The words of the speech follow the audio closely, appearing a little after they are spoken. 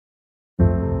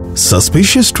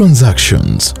suspicious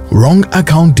transactions, wrong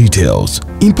account details,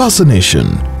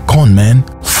 impersonation, conman,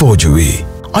 forgery.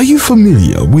 Are you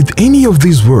familiar with any of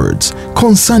these words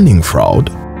concerning fraud?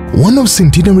 One of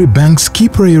Centenary Bank's key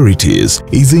priorities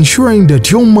is ensuring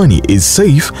that your money is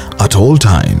safe at all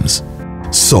times.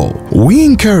 So, we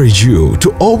encourage you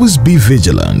to always be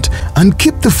vigilant and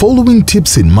keep the following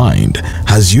tips in mind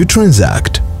as you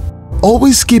transact.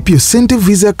 Always keep your Centenary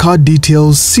Visa card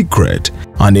details secret,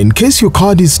 and in case your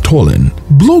card is stolen,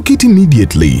 block it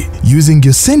immediately using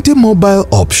your Centenary mobile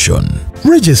option.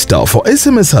 Register for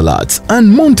SMS alerts and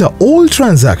monitor all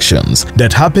transactions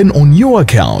that happen on your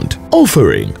account.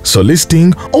 Offering,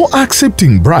 soliciting, or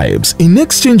accepting bribes in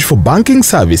exchange for banking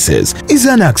services is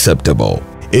unacceptable.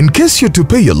 In case you're to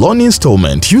pay your loan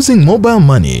installment using mobile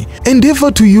money, endeavor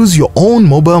to use your own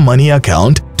mobile money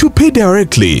account to pay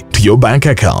directly to your bank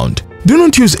account. Do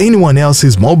not use anyone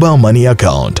else's mobile money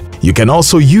account. You can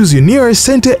also use your nearest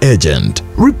center agent.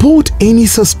 Report any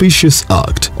suspicious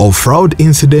act or fraud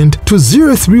incident to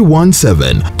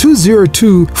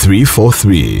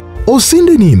 0317-202-343 or send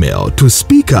an email to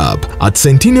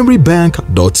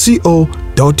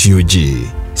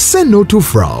speakup@centenarybank.co.ug. Say no to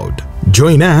fraud.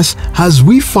 Join us as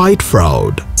we fight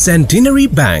fraud. Centenary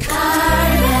Bank.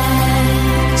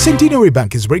 Centenary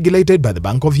Bank is regulated by the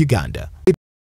Bank of Uganda.